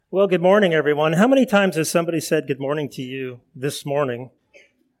Well, good morning, everyone. How many times has somebody said good morning to you this morning?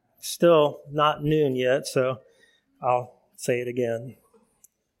 Still not noon yet, so I'll say it again.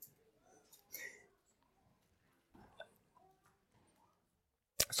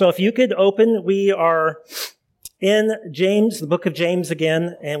 So if you could open, we are in James, the book of James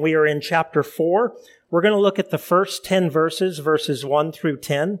again, and we are in chapter 4. We're going to look at the first 10 verses, verses 1 through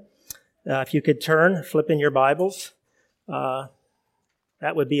 10. If you could turn, flip in your Bibles.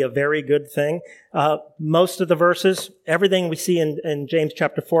 That would be a very good thing. Most of the verses, everything we see in James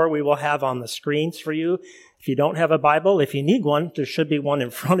chapter 4, we will have on the screens for you. If you don't have a Bible, if you need one, there should be one in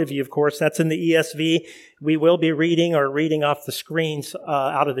front of you, of course. That's in the ESV. We will be reading off the screens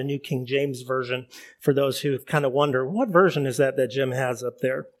out of the New King James Version for those who kind of wonder, what version is that Jim has up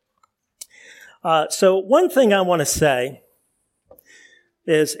there? So one thing I want to say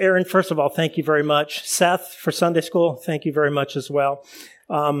is, Aaron, first of all, thank you very much. Seth, for Sunday school, thank you very much as well.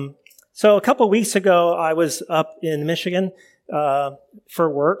 So a couple of weeks ago, I was up in Michigan for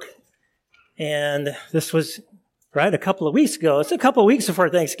work, and this was, right, a couple of weeks ago. It's a couple of weeks before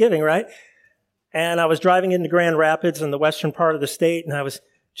Thanksgiving, right? And I was driving into Grand Rapids in the western part of the state, and I was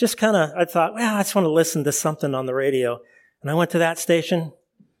just I thought, well, I just want to listen to something on the radio. And I went to that station,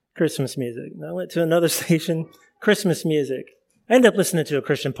 Christmas music. And I went to another station, Christmas music. I ended up listening to a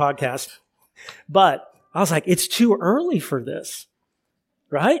Christian podcast, but I was like, it's too early for this,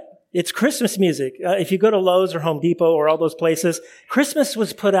 right? It's Christmas music. If you go to Lowe's or Home Depot or all those places, Christmas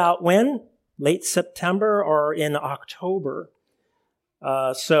was put out when? Late September or in October.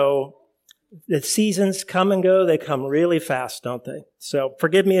 So the seasons come and go. They come really fast, don't they? So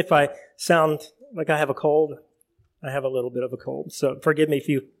forgive me if I sound like I have a cold. I have a little bit of a cold, so forgive me if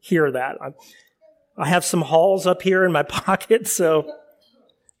you hear that. I have some Halls up here in my pocket, so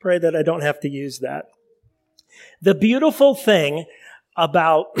pray that I don't have to use that. The beautiful thing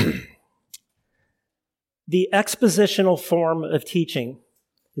about the expositional form of teaching,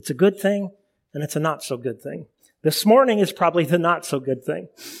 it's a good thing and it's a not so good thing. This morning is probably the not so good thing,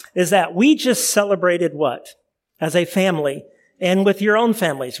 is that we just celebrated what? As a family and with your own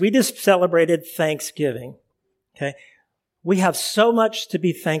families, we just celebrated Thanksgiving. Okay? We have so much to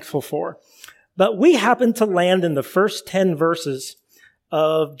be thankful for. But we happen to land in the first 10 verses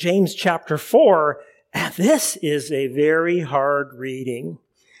of James chapter 4, and this is a very hard reading.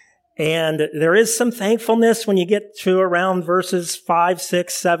 And there is some thankfulness when you get to around verses 5,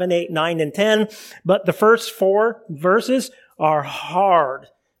 6, 7, 8, 9, and 10. But the first 4 verses are hard,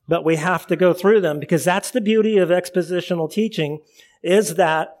 but we have to go through them because that's the beauty of expositional teaching, is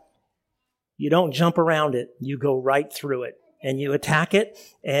that you don't jump around it. You go right through it, and you attack it,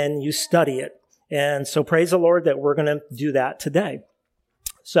 and you study it. And so praise the Lord that we're going to do that today.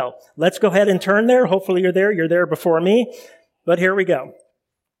 So let's go ahead and turn there. Hopefully you're there. You're there before me. But here we go.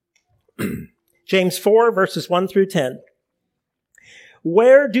 James 4, verses 1 through 10.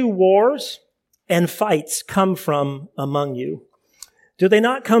 Where do wars and fights come from among you? Do they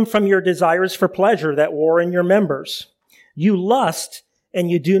not come from your desires for pleasure that war in your members? You lust and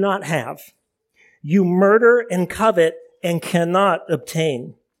you do not have. You murder and covet and cannot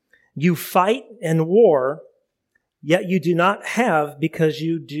obtain. You fight and war, yet you do not have because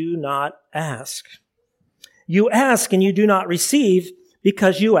you do not ask. You ask and you do not receive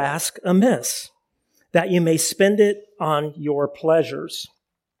because you ask amiss, that you may spend it on your pleasures.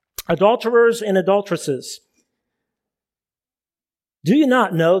 Adulterers and adulteresses, do you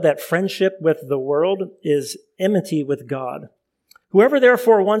not know that friendship with the world is enmity with God? Whoever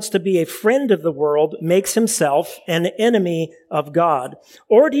therefore wants to be a friend of the world makes himself an enemy of God.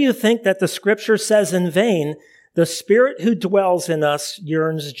 Or do you think that the scripture says in vain, the Spirit who dwells in us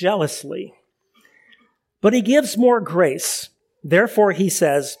yearns jealously? But he gives more grace. Therefore he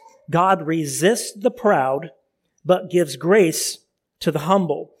says, God resists the proud, but gives grace to the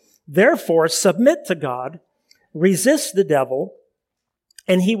humble. Therefore submit to God, resist the devil,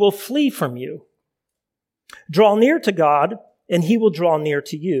 and he will flee from you. Draw near to God, and he will draw near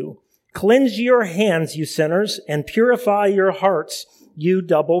to you. Cleanse your hands, you sinners, and purify your hearts, you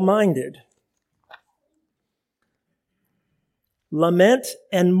double-minded. Lament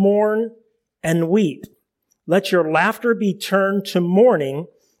and mourn and weep. Let your laughter be turned to mourning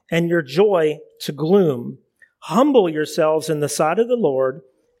and your joy to gloom. Humble yourselves in the sight of the Lord,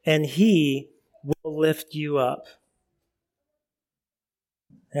 and he will lift you up.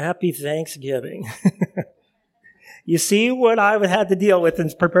 Happy Thanksgiving. You see what I had to deal with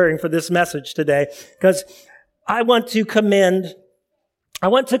in preparing for this message today, because I want to commend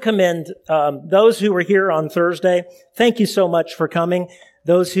those who were here on Thursday. Thank you so much for coming.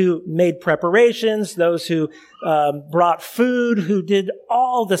 those who made preparations, those who brought food, who did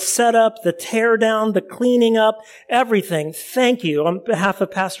all the setup, the tear down, the cleaning up, everything. Thank you. On behalf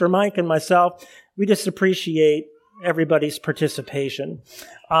of Pastor Mike and myself, we just appreciate everybody's participation.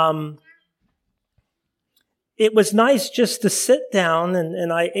 It was nice just to sit down,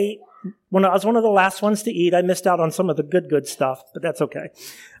 and I ate. When I was one of the last ones to eat, I missed out on some of the good stuff, but that's okay.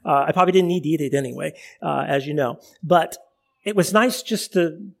 I probably didn't need to eat it anyway, as you know. But it was nice just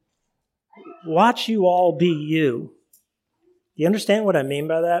to watch you all be you. Do you understand what I mean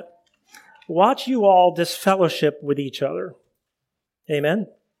by that? Watch you all disfellowship with each other. Amen?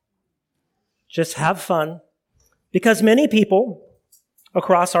 Just have fun. Because many people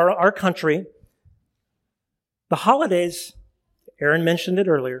across our country, the holidays, Aaron mentioned it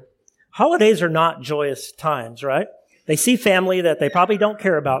earlier, holidays are not joyous times, right? They see family that they probably don't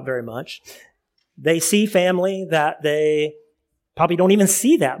care about very much. They see family that they probably don't even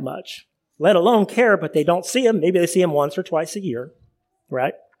see that much, let alone care, but they don't see them. Maybe they see them once or twice a year,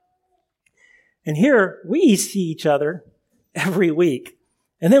 right? And here, we see each other every week.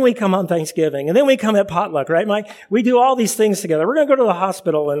 And then we come on Thanksgiving, and then we come at potluck, right, Mike? We do all these things together. We're going to go to the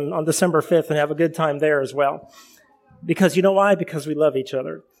hospital on December 5th and have a good time there as well. Because you know why? Because we love each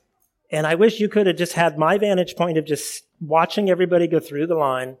other. And I wish you could have just had my vantage point of just watching everybody go through the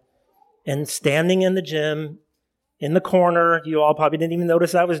line and standing in the gym, in the corner. You all probably didn't even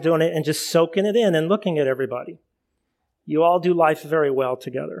notice I was doing it, and just soaking it in and looking at everybody. You all do life very well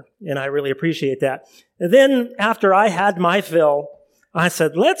together, and I really appreciate that. And then after I had my fill, I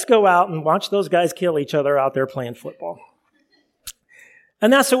said, let's go out and watch those guys kill each other out there playing football.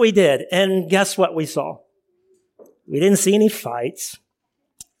 And that's what we did. And guess what we saw? We didn't see any fights.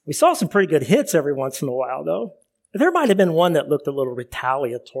 We saw some pretty good hits every once in a while, though. There might have been one that looked a little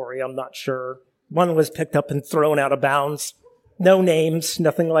retaliatory. I'm not sure. One was picked up and thrown out of bounds. No names,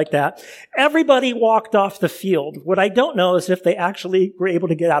 nothing like that. Everybody walked off the field. What I don't know is if they actually were able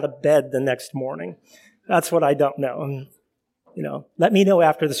to get out of bed the next morning. That's what I don't know. And, let me know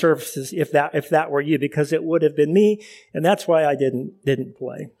after the services if that were you, because it would have been me, and that's why I didn't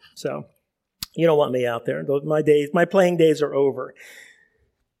play. So, you don't want me out there. My playing days are over.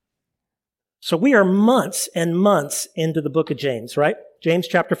 So we are months and months into the book of James, right? James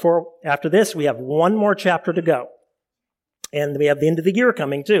chapter 4. After this, we have one more chapter to go. And we have the end of the year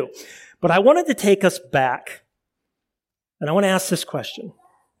coming too. But I wanted to take us back, and I want to ask this question.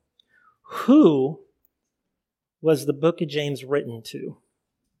 Who was the book of James written to?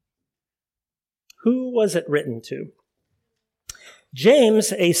 Who was it written to?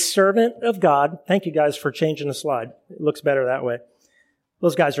 James, a servant of God. Thank you guys for changing the slide. It looks better that way.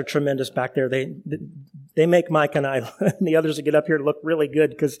 Those guys are tremendous back there. They make Mike and I and the others that get up here look really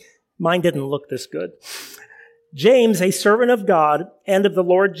good, because mine didn't look this good. James, a servant of God and of the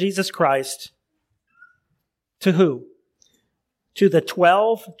Lord Jesus Christ. To who? To the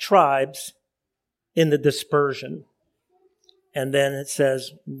 12 tribes in the dispersion. And then it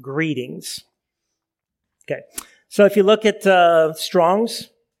says, greetings. Okay. So if you look at Strong's,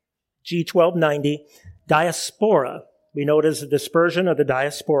 G1290, diaspora, we know it as the dispersion or the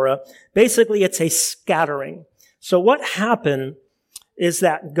diaspora. Basically, it's a scattering. So what happened is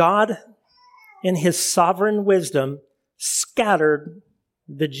that God, in his sovereign wisdom, scattered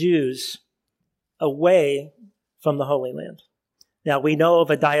the Jews away from the Holy Land. Now, we know of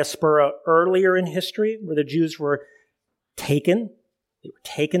a diaspora earlier in history where the Jews were taken. They were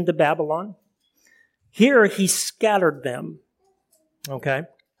taken to Babylon. Here, he scattered them. Okay?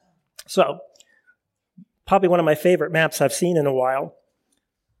 So, probably one of my favorite maps I've seen in a while.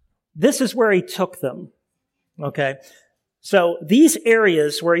 This is where he took them. Okay? So, these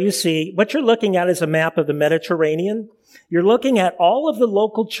areas where you see, what you're looking at is a map of the Mediterranean. You're looking at all of the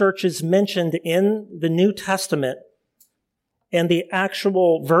local churches mentioned in the New Testament and the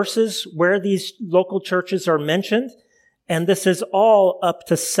actual verses where these local churches are mentioned. And this is all up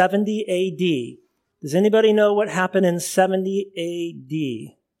to 70 A.D. Does anybody know what happened in 70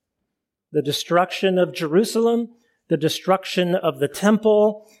 A.D.? The destruction of Jerusalem, the destruction of the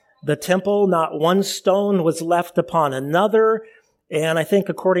temple, not one stone was left upon another. And I think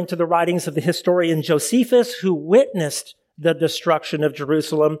according to the writings of the historian Josephus, who witnessed the destruction of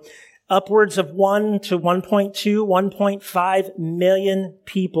Jerusalem, upwards of 1 to 1.2, 1.5 million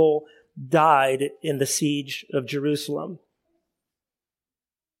people died in the siege of Jerusalem.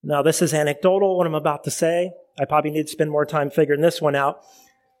 Now, this is anecdotal, what I'm about to say. I probably need to spend more time figuring this one out.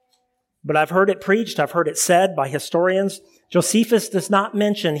 But I've heard it preached, I've heard it said by historians. Josephus does not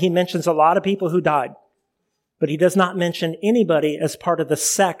mention, he mentions a lot of people who died, but he does not mention anybody as part of the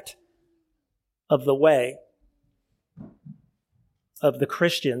sect of the way. of the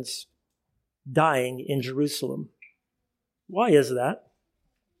Christians dying in Jerusalem. Why is that?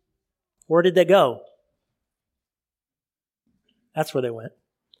 Where did they go? That's where they went.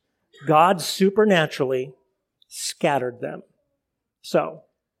 God supernaturally scattered them. So,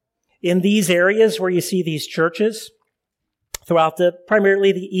 in these areas where you see these churches, throughout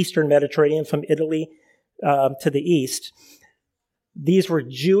primarily the Eastern Mediterranean, from Italy to the east, these were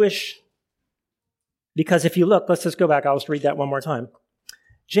Jewish, because if you look, let's just go back, I'll just read that one more time.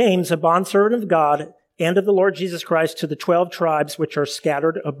 James, a bondservant of God and of the Lord Jesus Christ, to the 12 tribes which are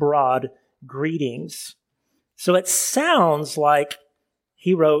scattered abroad, greetings. So it sounds like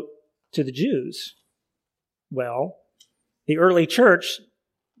he wrote to the Jews. Well, the early church,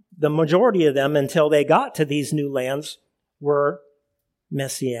 the majority of them, until they got to these new lands, were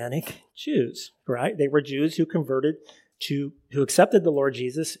Messianic Jews, right? They were Jews who converted who accepted the Lord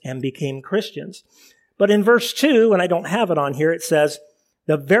Jesus and became Christians. But in verse 2, and I don't have it on here, it says,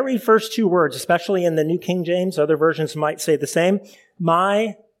 the very first two words, especially in the New King James, other versions might say the same,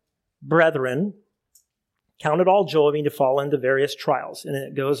 my brethren, count it all joy to fall into various trials. And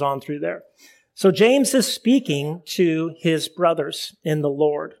it goes on through there. So James is speaking to his brothers in the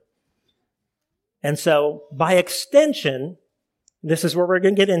Lord. And so by extension, this is where we're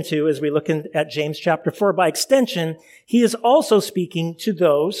going to get into as we look at James chapter 4. By extension, he is also speaking to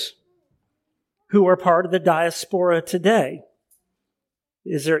those who are part of the diaspora today.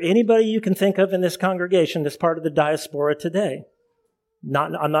 Is there anybody you can think of in this congregation that's part of the diaspora today?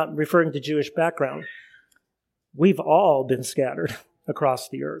 I'm not referring to Jewish background. We've all been scattered across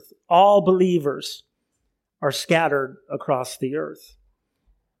the earth. All believers are scattered across the earth.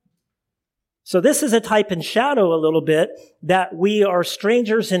 So this is a type and shadow a little bit that we are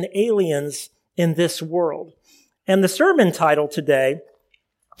strangers and aliens in this world. And the sermon title today,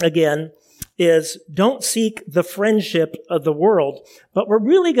 again, is Don't Seek the Friendship of the World. But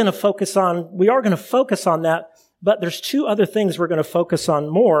we are going to focus on that, but there's two other things we're going to focus on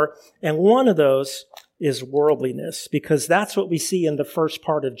more, and one of those is worldliness, because that's what we see in the first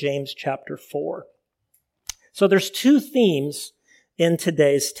part of James chapter 4. So there's two themes in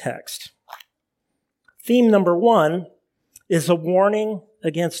today's text. Theme number one is a warning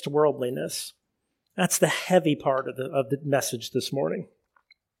against worldliness. That's the heavy part of the message this morning.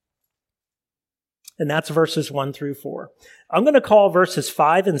 And that's verses 1 through 4. I'm going to call verses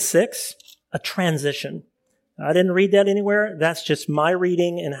 5 and 6 a transition. I didn't read that anywhere. That's just my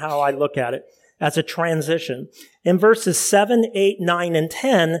reading and how I look at it as a transition. In verses 7, 8, 9, and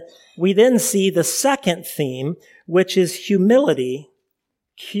 10, we then see the second theme, which is humility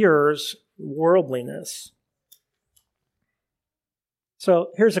cures worldliness.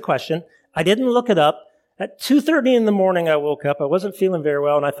 So here's a question. I didn't look it up. At 2:30 in the morning, I woke up. I wasn't feeling very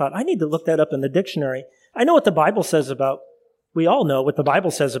well, and I thought, I need to look that up in the dictionary. I know what the Bible says we all know what the Bible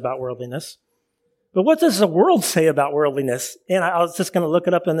says about worldliness. But what does the world say about worldliness? And I was just going to look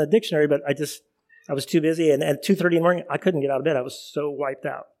it up in the dictionary, but I was too busy. And at 2:30 in the morning, I couldn't get out of bed. I was so wiped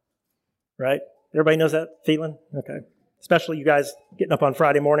out. Right? Everybody knows that feeling? Okay. Especially you guys getting up on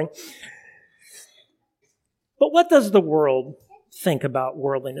Friday morning. But what does the world think about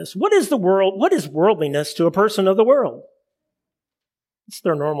worldliness? What is worldliness to a person of the world? It's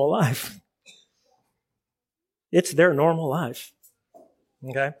their normal life. It's their normal life.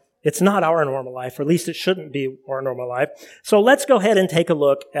 Okay? It's not our normal life, or at least it shouldn't be our normal life. So let's go ahead and take a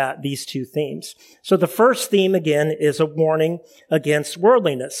look at these two themes. So the first theme, again, is a warning against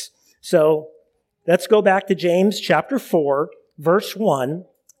worldliness. So let's go back to James chapter 4, verse 1,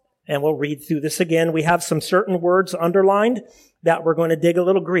 and we'll read through this again. We have some certain words underlined that we're going to dig a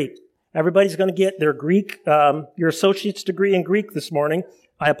little Greek. Everybody's going to get their Greek, your associate's degree in Greek this morning.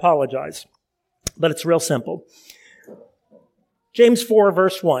 I apologize, but it's real simple. James 4,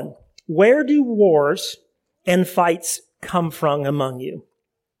 verse 1. Where do wars and fights come from among you?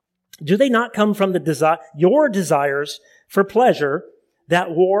 Do they not come from your desires for pleasure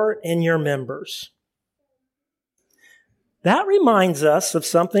that war in your members? That reminds us of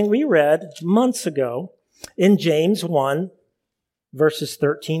something we read months ago in James 1, verses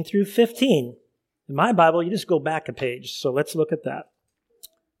 13 through 15. In my Bible, you just go back a page, so let's look at that.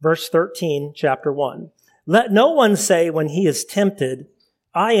 Verse 13, chapter 1. Let no one say when he is tempted,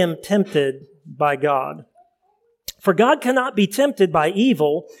 I am tempted by God. For God cannot be tempted by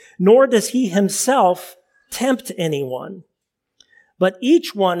evil, nor does he himself tempt anyone. But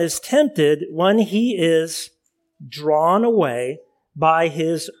each one is tempted when he is drawn away by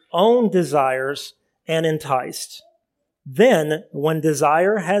his own desires and enticed. Then, when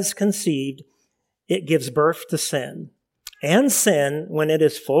desire has conceived, it gives birth to sin. And sin, when it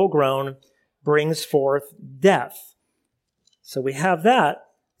is full grown, brings forth death. So we have that.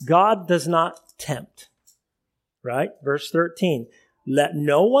 God does not tempt, right? Verse 13, let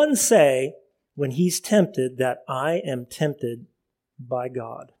no one say when he's tempted that I am tempted by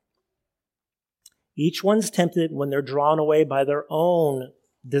God. Each one's tempted when they're drawn away by their own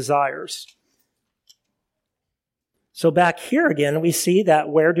desires. So back here again, we see that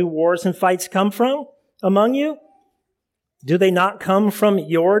where do wars and fights come from among you? Do they not come from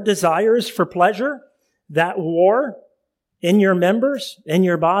your desires for pleasure? That war in your members, in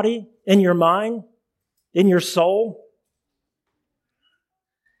your body, in your mind, in your soul?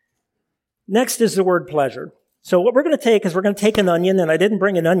 Next is the word pleasure. So what we're going to take is we're going to take an onion, and I didn't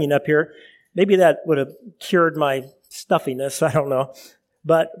bring an onion up here. Maybe that would have cured my stuffiness, I don't know.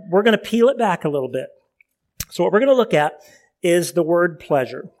 But we're going to peel it back a little bit. So what we're going to look at is the word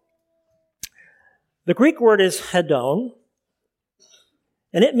pleasure. The Greek word is hedon,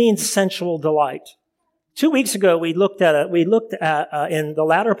 and it means sensual delight. 2 weeks ago, we looked at in the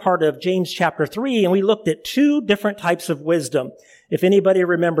latter part of James chapter 3, and we looked at two different types of wisdom, if anybody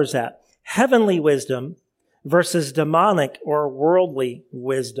remembers that. Heavenly wisdom versus demonic or worldly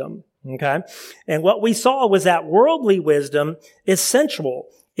wisdom. Okay? And what we saw was that worldly wisdom is sensual.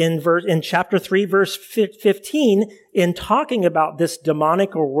 In chapter 3, verse 15, in talking about this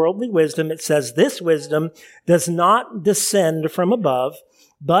demonic or worldly wisdom, it says this wisdom does not descend from above,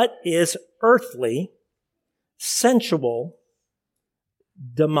 but is earthly, sensual,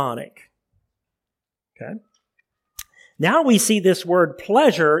 demonic. Okay? Now we see this word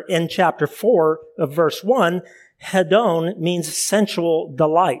pleasure in chapter 4 of verse 1. Hedon means sensual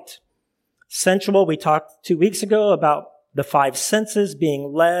delight. Sensual, we talked 2 weeks ago about the five senses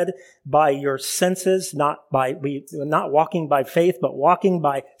being led by your senses, not walking by faith, but walking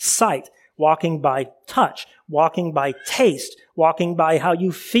by sight, walking by touch, walking by taste, walking by how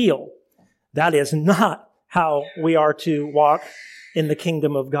you feel. That is not how we are to walk in the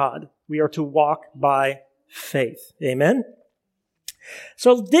kingdom of God. We are to walk by faith. Amen?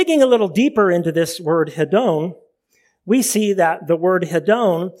 So digging a little deeper into this word hedon, we see that the word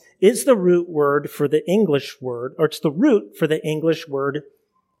hedon is the root word for the English word, or it's the root for the English word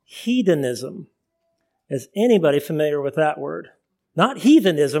hedonism. Is anybody familiar with that word? Not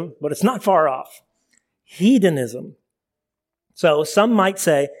heathenism, but it's not far off. Hedonism. So some might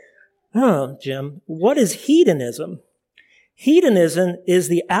say, oh, Jim, what is hedonism? Hedonism is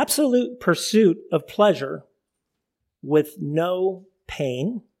the absolute pursuit of pleasure with no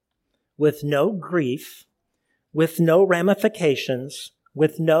pain, with no grief, with no ramifications,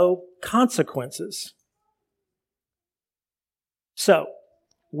 with no consequences. So,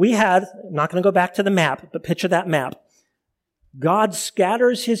 I'm not going to go back to the map, but picture that map. God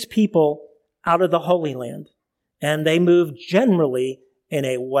scatters his people out of the Holy Land, and they move generally in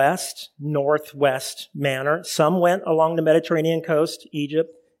a west-northwest manner. Some went along the Mediterranean coast,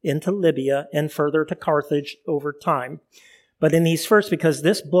 Egypt, into Libya, and further to Carthage over time. But in these first, because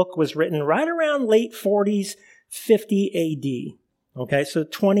this book was written right around late 40s, 50 A.D. Okay, so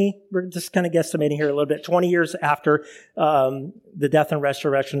we're just kind of guesstimating here a little bit, 20 years after the death and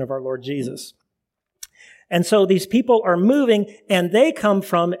resurrection of our Lord Jesus. And so these people are moving, and they come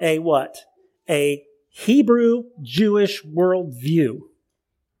from a what? A Hebrew Jewish worldview.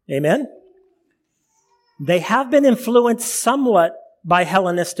 Amen? They have been influenced somewhat by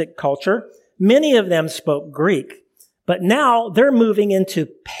Hellenistic culture. Many of them spoke Greek, but now they're moving into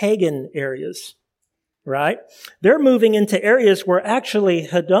pagan areas. Right? They're moving into areas where actually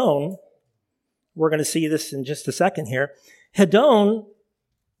hedon, we're going to see this in just a second here, hedon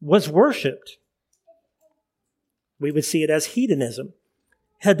was worshipped. We would see it as hedonism.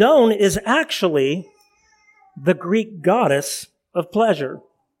 Hedon is actually the Greek goddess of pleasure.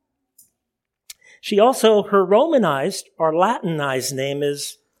 She also, her Romanized or Latinized name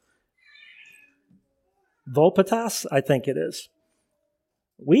is Voluptas, I think it is.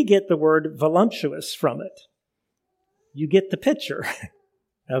 We get the word voluptuous from it. You get the picture.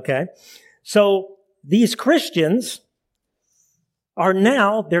 Okay? So these Christians are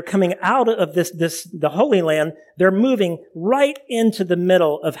now, they're coming out of the Holy Land. They're moving right into the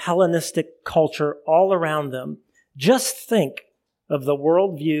middle of Hellenistic culture all around them. Just think of the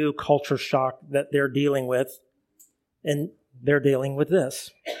worldview culture shock that they're dealing with, and they're dealing with this.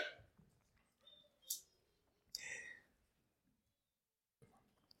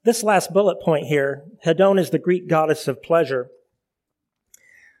 This last bullet point here, hedon is the Greek goddess of pleasure.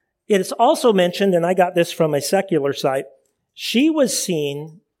 It is also mentioned, and I got this from a secular site, she was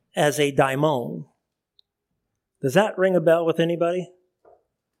seen as a daimon. Does that ring a bell with anybody?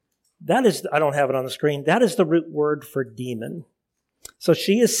 That is, I don't have it on the screen, that is the root word for demon. So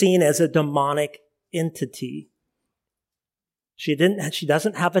she is seen as a demonic entity. She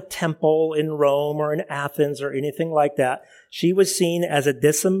doesn't have a temple in Rome or in Athens or anything like that. She was seen as a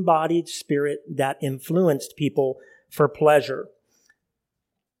disembodied spirit that influenced people for pleasure.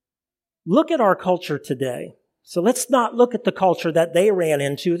 Look at our culture today. So let's not look at the culture that they ran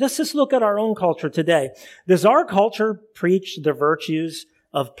into. Let's just look at our own culture today. Does our culture preach the virtues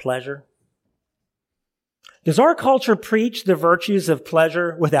of pleasure? Does our culture preach the virtues of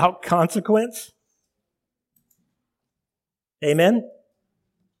pleasure without consequence? Amen?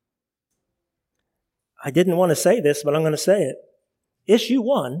 I didn't want to say this, but I'm going to say it. Issue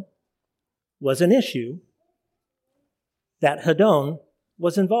 1 was an issue that Hedon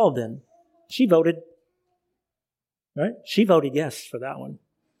was involved in. She voted, right? She voted yes for that one.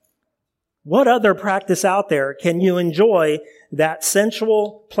 What other practice out there can you enjoy that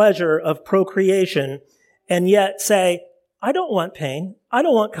sensual pleasure of procreation and yet say, I don't want pain. I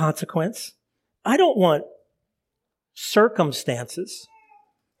don't want consequence. I don't want circumstances.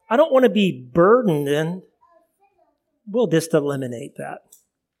 I don't want to be burdened in. We'll just eliminate that.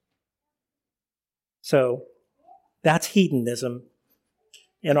 So that's hedonism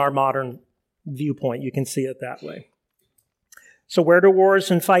in our modern viewpoint. You can see it that way. So where do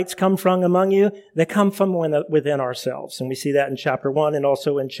wars and fights come from among you? They come from within ourselves. And we see that in chapter 1 and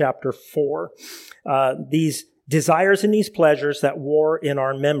also in chapter 4. These desires and these pleasures that war in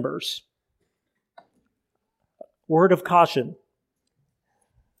our members. Word of caution.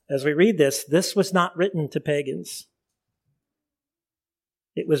 As we read this was not written to pagans.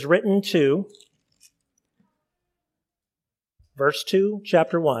 It was written to, verse 2,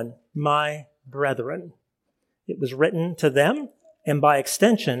 chapter 1, my brethren. It was written to them, and by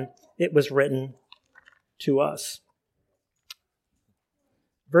extension, it was written to us.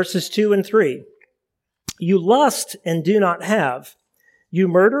 Verses 2 and 3. You lust and do not have. You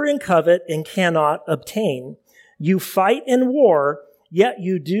murder and covet and cannot obtain. You fight in war, yet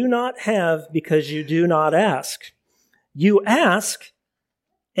you do not have because you do not ask. You ask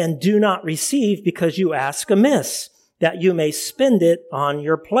and do not receive because you ask amiss, that you may spend it on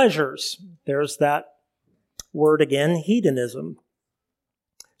your pleasures. There's that word again, hedonism.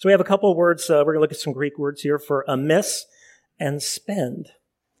 So we have a couple of words. We're going to look at some Greek words here for amiss and spend.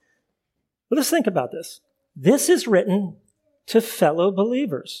 But let's think about this. This is written to fellow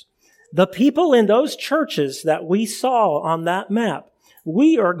believers. The people in those churches that we saw on that map,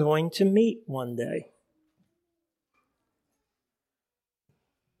 we are going to meet one day.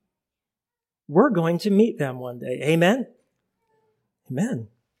 We're going to meet them one day. Amen? Amen.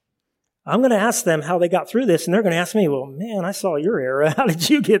 I'm going to ask them how they got through this, and they're going to ask me, well, man, I saw your era. How did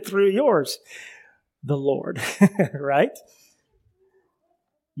you get through yours? The Lord, right?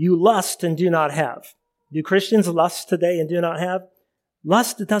 You lust and do not have. Do Christians lust today and do not have?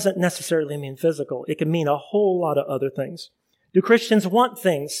 Lust doesn't necessarily mean physical. It can mean a whole lot of other things. Do Christians want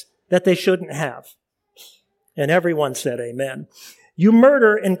things that they shouldn't have? And everyone said amen. You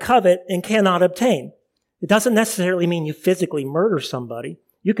murder and covet and cannot obtain. It doesn't necessarily mean you physically murder somebody.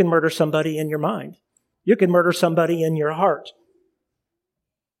 You can murder somebody in your mind. You can murder somebody in your heart.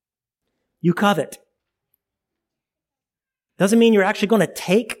 You covet. Doesn't mean you're actually going to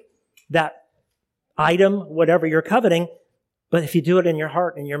take that item, whatever you're coveting, but if you do it in your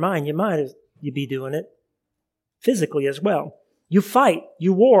heart and your mind, you'd be doing it physically as well. You fight,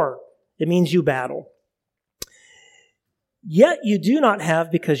 you war. It means you battle. Yet you do not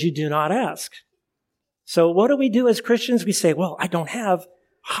have because you do not ask. So what do we do as Christians? We say, well, I don't have.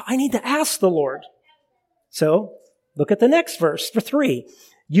 I need to ask the Lord. So look at the next verse, for 3.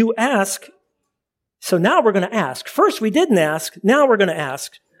 You ask. So now we're going to ask. First we didn't ask. Now we're going to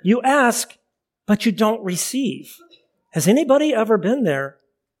ask. You ask, but you don't receive. Has anybody ever been there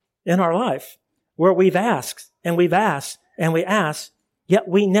in our life where we've asked and we've asked and we asked, yet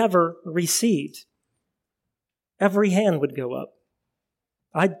we never received? Every hand would go up.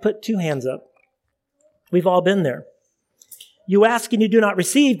 I'd put 2 hands up. We've all been there. You ask and you do not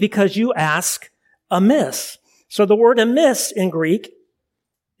receive because you ask amiss. So the word amiss in Greek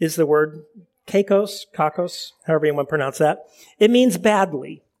is the word kakos, however you want to pronounce that. It means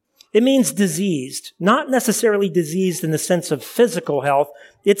badly. It means diseased. Not necessarily diseased in the sense of physical health.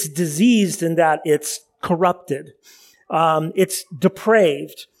 It's diseased in that it's corrupted. It's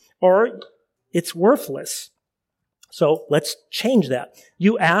depraved. Or it's worthless. So let's change that.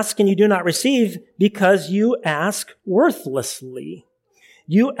 You ask and you do not receive because you ask worthlessly.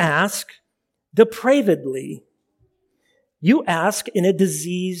 You ask depravedly. You ask in a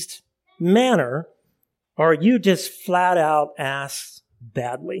diseased manner, or you just flat out ask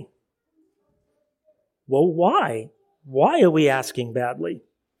badly. Well, why? Why are we asking badly?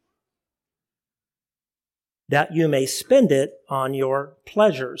 that you may spend it on your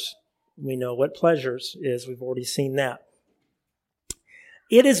pleasures. We know what pleasures is. We've already seen that.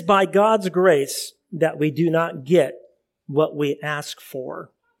 It is by God's grace that we do not get what we ask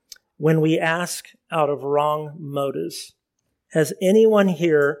for when we ask out of wrong motives. Has anyone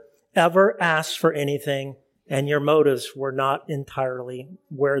here ever asked for anything and your motives were not entirely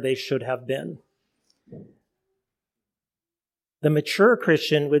where they should have been? The mature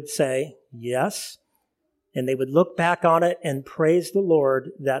Christian would say, yes, and they would look back on it and praise the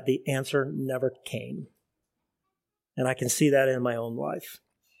Lord that the answer never came. And I can see that in my own life.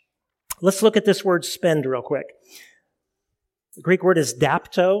 Let's look at this word spend real quick. The Greek word is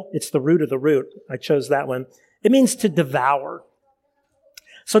dapto. It's the root of the root. I chose that one. It means to devour.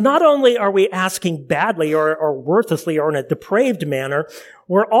 So not only are we asking badly or worthlessly or in a depraved manner,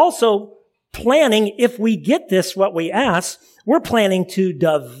 we're also planning, if we get this, what we ask, we're planning to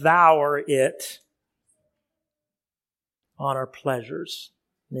devour it on our pleasures.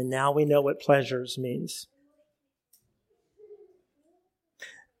 And now we know what pleasures means.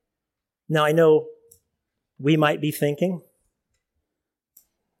 Now I know we might be thinking,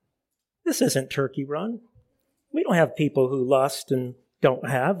 this isn't Turkey Run. We don't have people who lust and don't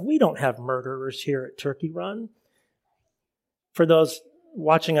have. We don't have murderers here at Turkey Run. For those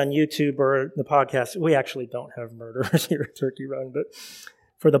watching on YouTube or the podcast, we actually don't have murderers here at Turkey Run, but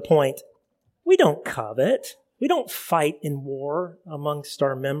for the point, we don't covet. We don't fight in war amongst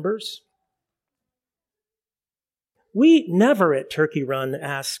our members. We never at Turkey Run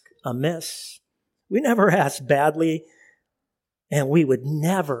ask amiss. We never ask badly, and we would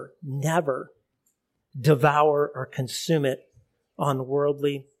never devour or consume it on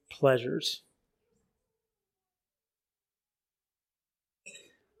worldly pleasures.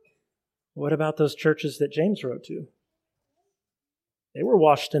 What about those churches that James wrote to? They were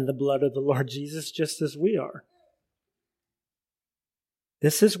washed in the blood of the Lord Jesus just as we are.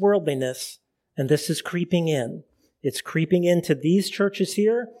 This is worldliness, and this is creeping in. It's creeping into these churches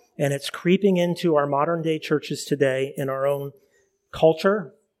here, and it's creeping into our modern day churches today in our own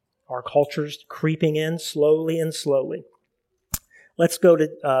culture. Our culture's creeping in slowly and slowly. Let's go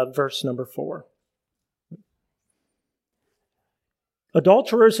to verse number 4.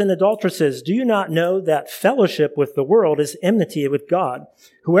 Adulterers and adulteresses, do you not know that fellowship with the world is enmity with God?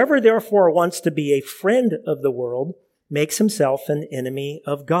 Whoever therefore wants to be a friend of the world makes himself an enemy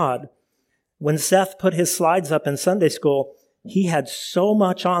of God. When Seth put his slides up in Sunday school, he had so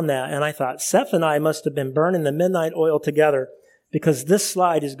much on that, and I thought, Seth and I must have been burning the midnight oil together, because this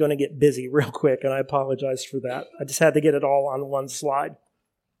slide is going to get busy real quick, and I apologize for that. I just had to get it all on one slide.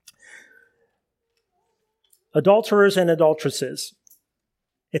 Adulterers and adulteresses.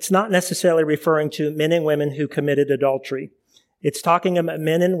 It's not necessarily referring to men and women who committed adultery. It's talking about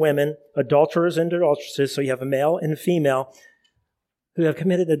men and women, adulterers and adulteresses, so you have a male and a female, who have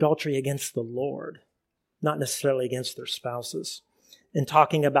committed adultery against the Lord, not necessarily against their spouses. And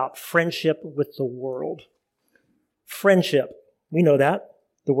talking about friendship with the world. Friendship. We know that.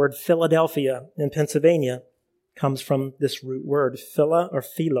 The word Philadelphia in Pennsylvania comes from this root word, phila or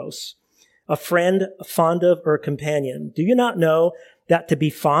philos. A friend, fond of, or a companion. Do you not know that to be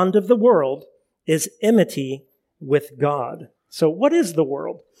fond of the world is enmity with God? So what is the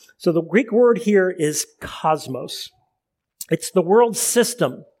world? So the Greek word here is cosmos. It's the world's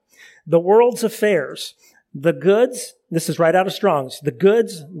system, the world's affairs, the goods. This is right out of Strong's. The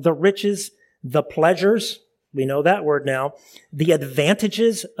goods, the riches, the pleasures. We know that word now. The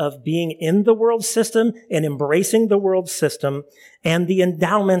advantages of being in the world system and embracing the world system, and the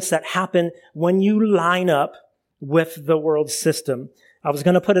endowments that happen when you line up with the world system. I was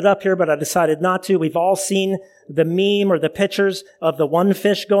going to put it up here, but I decided not to. We've all seen the meme or the pictures of the one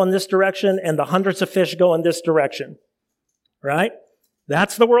fish go in this direction and the hundreds of fish go in this direction. Right?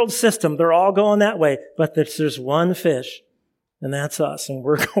 That's the world system. They're all going that way. But there's one fish, and that's us. And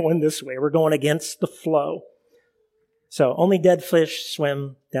we're going this way. We're going against the flow. So only dead fish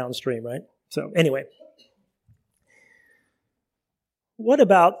swim downstream, right? So anyway. What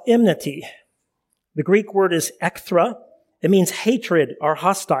about enmity? The Greek word is ekthra. It means hatred or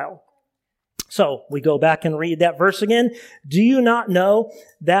hostile. So we go back and read that verse again. Do you not know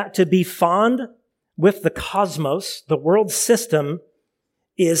that to be fond with the cosmos, the world system,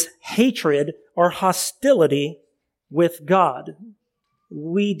 is hatred or hostility with God?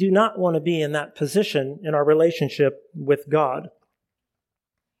 We do not want to be in that position in our relationship with God.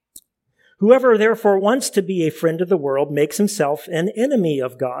 Whoever therefore wants to be a friend of the world makes himself an enemy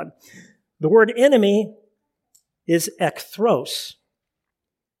of God. The word enemy is ekthros.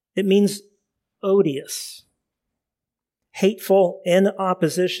 It means odious, hateful, in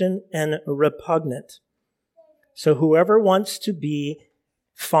opposition, and repugnant. So whoever wants to be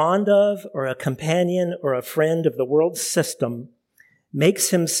fond of or a companion or a friend of the world's system makes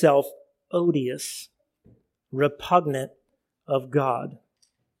himself odious, repugnant of God.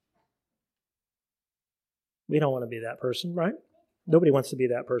 We don't want to be that person, right? Nobody wants to be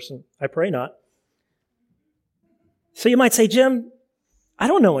that person. I pray not. So you might say, Jim, I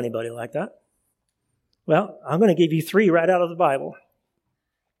don't know anybody like that. Well, I'm going to give you 3 right out of the Bible.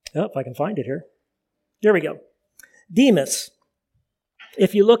 Oh, if I can find it here. There we go. Demas.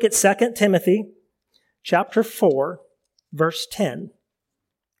 If you look at 2 Timothy chapter 4, verse 10.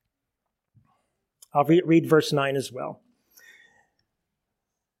 I'll read verse 9 as well.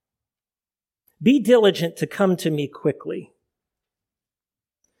 Be diligent to come to me quickly.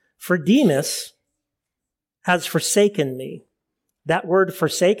 For Demas has forsaken me. That word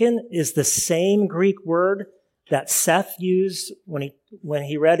forsaken is the same Greek word that Seth used when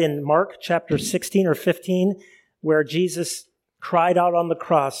he read in Mark chapter 16 or 15, where Jesus cried out on the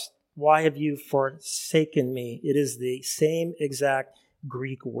cross, "Why have you forsaken me?" It is the same exact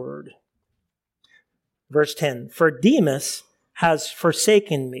Greek word. Verse 10, for Demas has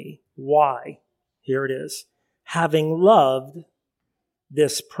forsaken me. Why? Here it is. Having loved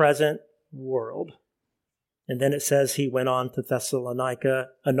this present world. And then it says he went on to Thessalonica.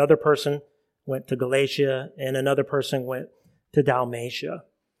 Another person went to Galatia, and another person went to Dalmatia.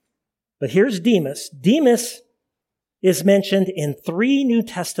 But here's Demas. Demas is mentioned in 3 New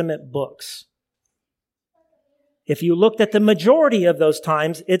Testament books. If you looked at the majority of those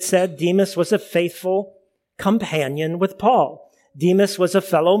times, it said Demas was a faithful companion with Paul. Demas was a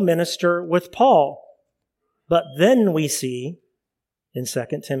fellow minister with Paul. But then we see in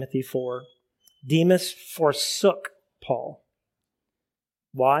 2 Timothy 4, Demas forsook Paul.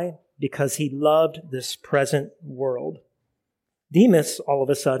 Why? Because he loved this present world. Demas, all of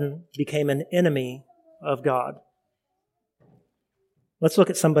a sudden, became an enemy of God. Let's look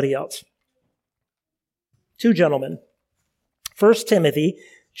at somebody else. 2 gentlemen. 1 Timothy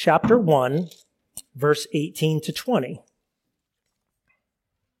chapter 1, verse 18 to 20.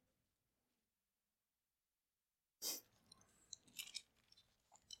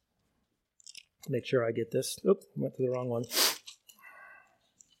 Make sure I get this. Oop, went to the wrong one.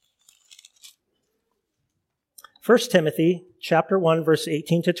 1 Timothy chapter 1, verse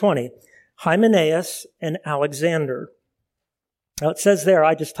 18 to 20. Hymenaeus and Alexander. Now it says there,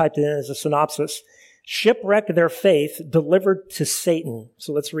 I just typed it in as a synopsis, shipwrecked their faith, delivered to Satan.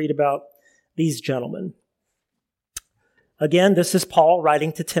 So let's read about these gentlemen. Again, this is Paul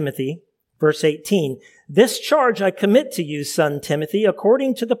writing to Timothy. Verse 18, this charge I commit to you, son Timothy,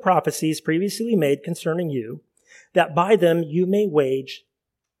 according to the prophecies previously made concerning you, that by them you may wage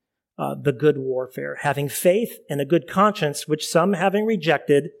the good warfare, having faith and a good conscience, which some having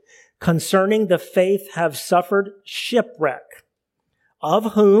rejected, concerning the faith have suffered shipwreck,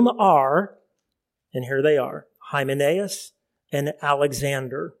 of whom are, and here they are, Hymenaeus and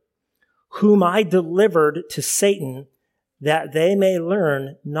Alexander, whom I delivered to Satan, that they may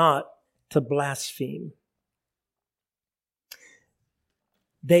learn not to blaspheme.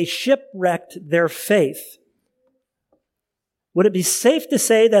 They shipwrecked their faith. Would it be safe to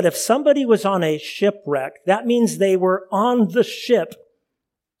say that if somebody was on a shipwreck, that means they were on the ship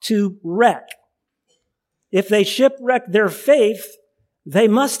to wreck? If they shipwrecked their faith, they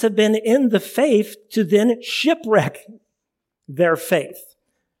must have been in the faith to then shipwreck their faith.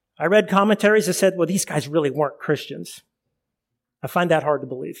 I read commentaries that said, well, these guys really weren't Christians. I find that hard to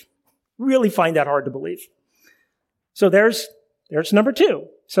believe. Really find that hard to believe. So there's number 2.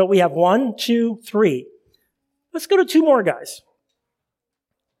 So we have 1, 2, 3. Let's go to 2 more guys.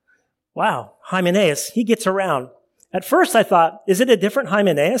 Wow, Hymenaeus, he gets around. At first I thought, is it a different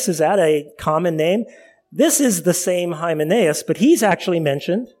Hymenaeus? Is that a common name? This is the same Hymenaeus, but he's actually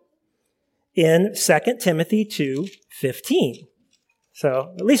mentioned in 2 Timothy 2:15.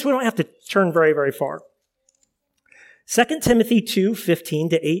 So at least we don't have to turn very, very far. 2 Timothy 2:15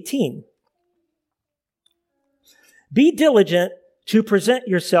 to 18. Be diligent to present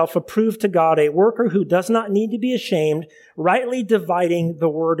yourself approved to God, a worker who does not need to be ashamed, rightly dividing the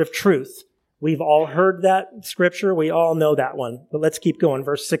word of truth. We've all heard that scripture. We all know that one. But let's keep going.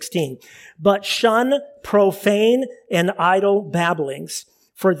 Verse 16. But shun profane and idle babblings,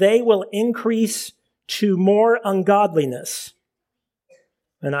 for they will increase to more ungodliness.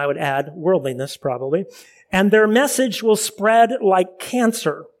 And I would add worldliness probably. And their message will spread like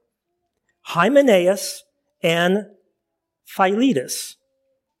cancer. Hymenaeus and Philetus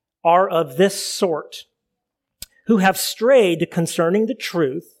are of this sort, who have strayed concerning the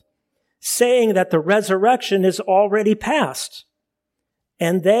truth, saying that the resurrection is already past,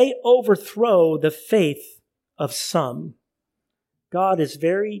 and they overthrow the faith of some. God is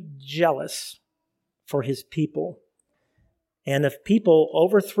very jealous for his people. And if people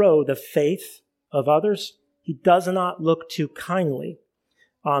overthrow the faith of others, he does not look too kindly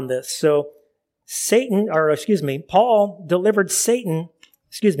on this. So Paul delivered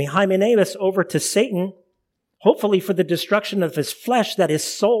Hymenaeus over to Satan, hopefully for the destruction of his flesh, that his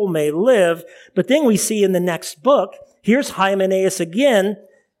soul may live. But then we see in the next book, here's Hymenaeus again.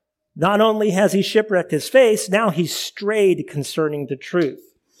 Not only has he shipwrecked his face, now he's strayed concerning the truth.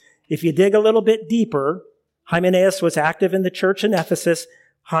 If you dig a little bit deeper, Hymenaeus was active in the church in Ephesus.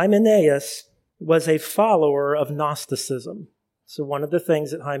 Hymenaeus was a follower of Gnosticism. So one of the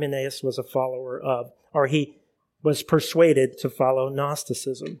things that Hymenaeus was a follower of, or he was persuaded to follow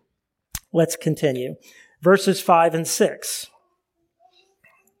Gnosticism. Let's continue. Verses 5 and 6.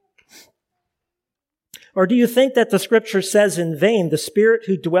 Or do you think that the scripture says in vain, the Spirit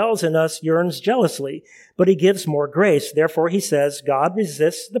who dwells in us yearns jealously, but he gives more grace? Therefore he says, God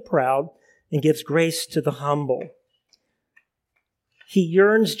resists the proud and gives grace to the humble. He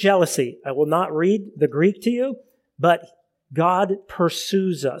yearns jealousy. I will not read the Greek to you, but God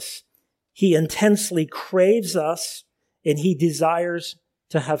pursues us. He intensely craves us, and he desires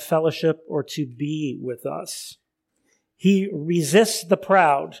to have fellowship or to be with us. He resists the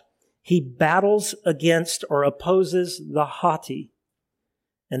proud. He battles against or opposes the haughty.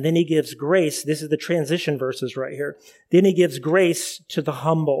 And then he gives grace. This is the transition verses right here. Then he gives grace to the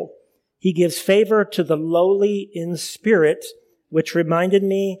humble. He gives favor to the lowly in spirit, which reminded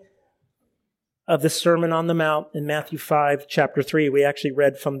me of the Sermon on the Mount in Matthew 5, chapter 3. We actually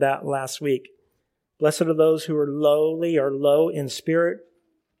read from that last week. Blessed are those who are lowly or low in spirit.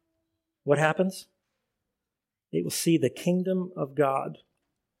 What happens? They will see the kingdom of God.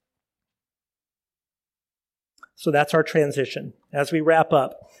 So that's our transition. As we wrap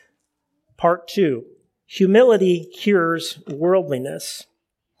up, part 2, humility cures worldliness.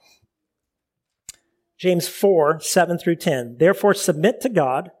 James 4, 7 through 10. Therefore submit to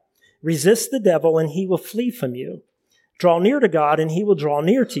God, resist the devil, and he will flee from you. Draw near to God, and he will draw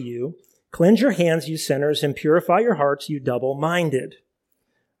near to you. Cleanse your hands, you sinners, and purify your hearts, you double-minded.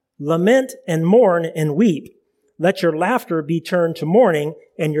 Lament and mourn and weep. Let your laughter be turned to mourning,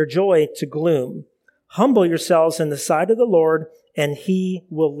 and your joy to gloom. Humble yourselves in the sight of the Lord, and he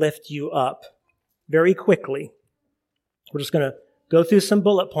will lift you up. Very quickly. We're just going to go through some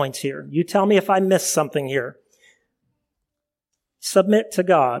bullet points here. You tell me if I missed something here. Submit to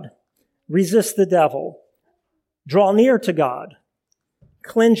God. Resist the devil. Draw near to God.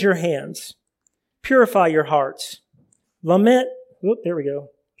 Cleanse your hands. Purify your hearts. Lament. There we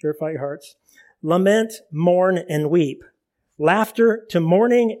go. Purify your hearts. Lament, mourn, and weep. Laughter to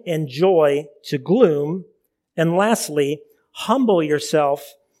mourning and joy to gloom. And lastly, humble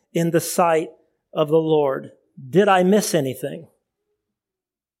yourself in the sight of the Lord. Did I miss anything?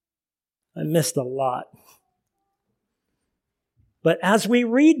 I missed a lot. But as we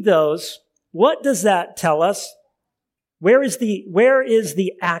read those, what does that tell us? Where is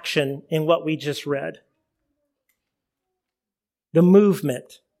the action in what we just read? The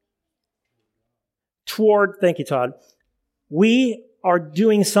movement toward, thank you, Todd. We are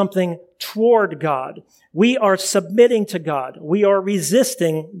doing something toward God. We are submitting to God. We are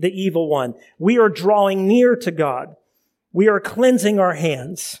resisting the evil one. We are drawing near to God. We are cleansing our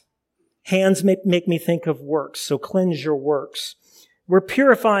hands. Hands make me think of works, so cleanse your works. We're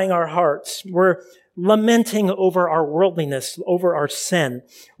purifying our hearts. We're lamenting over our worldliness, over our sin.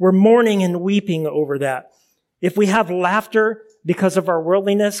 We're mourning and weeping over that. If we have laughter because of our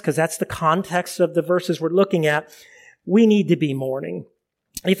worldliness, because that's the context of the verses we're looking at, we need to be mourning.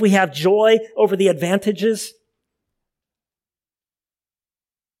 If we have joy over the advantages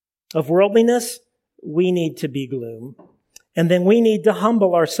of worldliness, we need to be gloom. And then we need to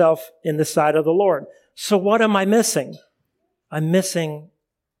humble ourselves in the sight of the Lord. So what am I missing? I'm missing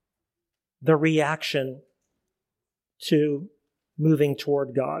the reaction to moving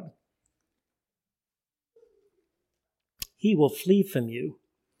toward God. He will flee from you.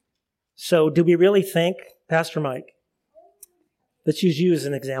 So do we really think, Pastor Mike, let's use you as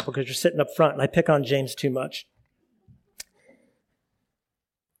an example because you're sitting up front and I pick on James too much.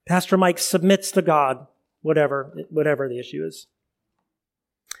 Pastor Mike submits to God, whatever the issue is.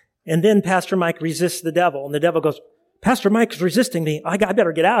 And then Pastor Mike resists the devil and the devil goes, Pastor Mike's resisting me. I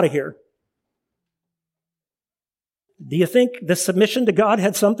better get out of here. Do you think the submission to God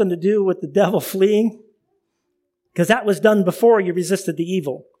had something to do with the devil fleeing? Because that was done before you resisted the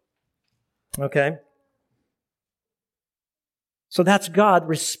evil. Okay? So that's God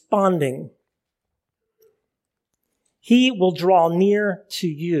responding. He will draw near to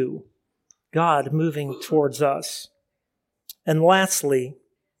you. God moving towards us. And lastly,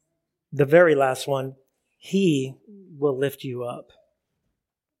 the very last one, He will lift you up.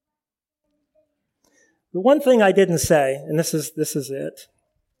 The one thing I didn't say, and this is it.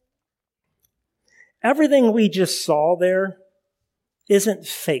 Everything we just saw there isn't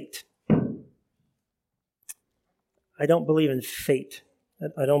fate. I don't believe in fate.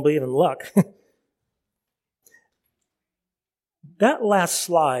 I don't believe in luck. That last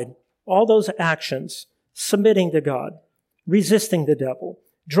slide, all those actions, submitting to God, resisting the devil,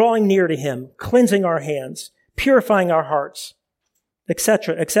 drawing near to Him, cleansing our hands, purifying our hearts,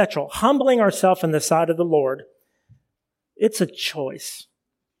 etc., humbling ourselves in the sight of the Lord, it's a choice.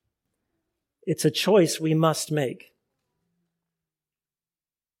 It's a choice we must make.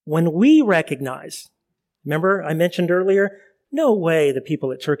 When we recognize, remember I mentioned earlier, no way the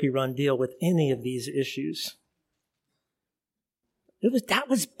people at Turkey Run deal with any of these issues. That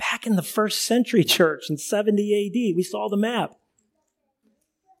was back in the first century church in 70 AD. We saw the map.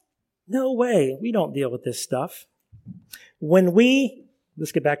 No way. We don't deal with this stuff.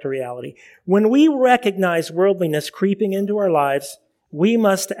 Let's get back to reality. When we recognize worldliness creeping into our lives, we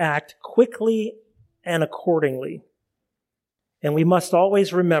must act quickly and accordingly. And we must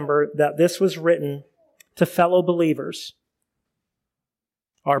always remember that this was written to fellow believers,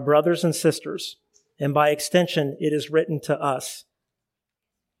 our brothers and sisters, and by extension, it is written to us.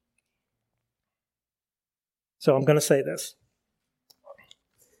 So I'm going to say this.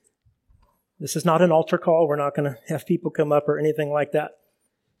 This is not an altar call. We're not going to have people come up or anything like that.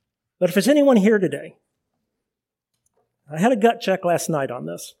 But if there's anyone here today, I had a gut check last night on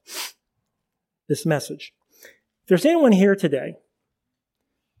this message. If there's anyone here today,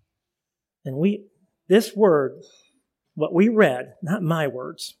 and this word, what we read, not my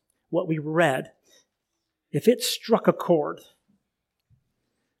words, what we read, if it struck a chord,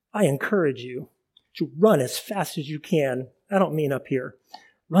 I encourage you to run as fast as you can. I don't mean up here.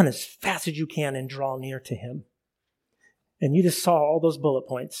 Run as fast as you can and draw near to Him. And you just saw all those bullet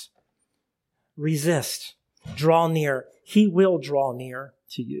points. Resist. Draw near. He will draw near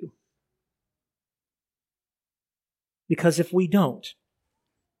to you. Because if we don't,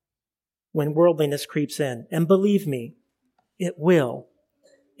 when worldliness creeps in, and believe me, it will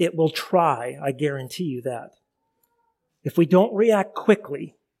try, I guarantee you that. If we don't react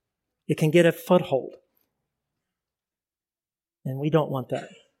quickly, it can get a foothold. And we don't want that.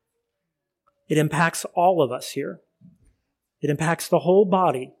 It impacts all of us here. It impacts the whole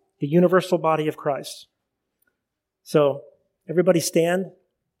body, the universal body of Christ. So, everybody stand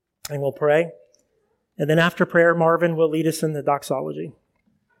and we'll pray. And then after prayer, Marvin will lead us in the doxology.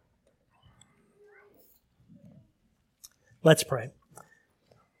 Let's pray.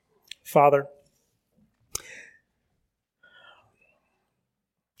 Father,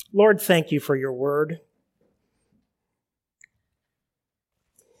 Lord, thank you for your word.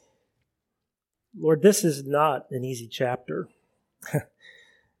 Lord, this is not an easy chapter,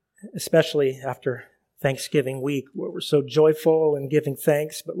 especially after Thanksgiving week, where we're so joyful and giving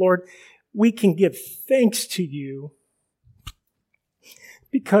thanks. But Lord, we can give thanks to you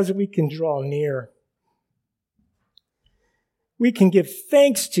because we can draw near. We can give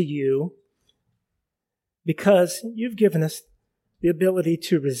thanks to you because you've given us the ability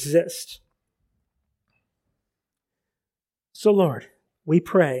to resist. So Lord, we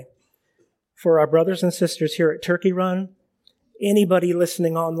pray for our brothers and sisters here at Turkey Run, anybody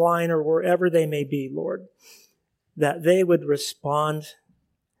listening online or wherever they may be, Lord, that they would respond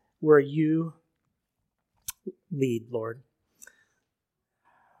where you lead, Lord.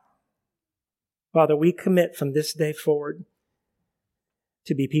 Father, we commit from this day forward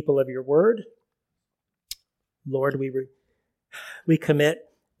to be people of your word. Lord, we commit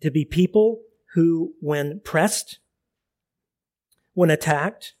to be people who, when pressed, when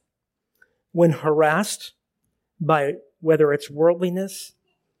attacked, when harassed by whether it's worldliness,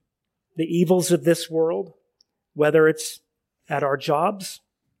 the evils of this world, whether it's at our jobs,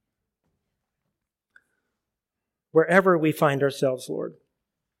 wherever we find ourselves, Lord.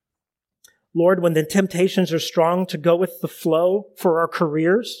 Lord, when the temptations are strong to go with the flow for our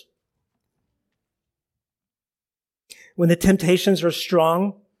careers, when the temptations are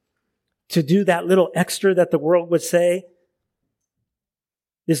strong to do that little extra that the world would say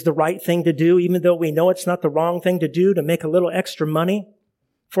is the right thing to do, even though we know it's not the wrong thing to do, to make a little extra money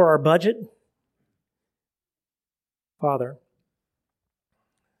for our budget. Father,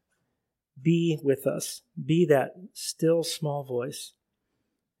 be with us. Be that still small voice.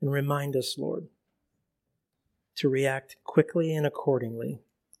 And remind us, Lord, to react quickly and accordingly.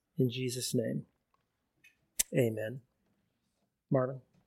 In Jesus' name, amen. Marvin.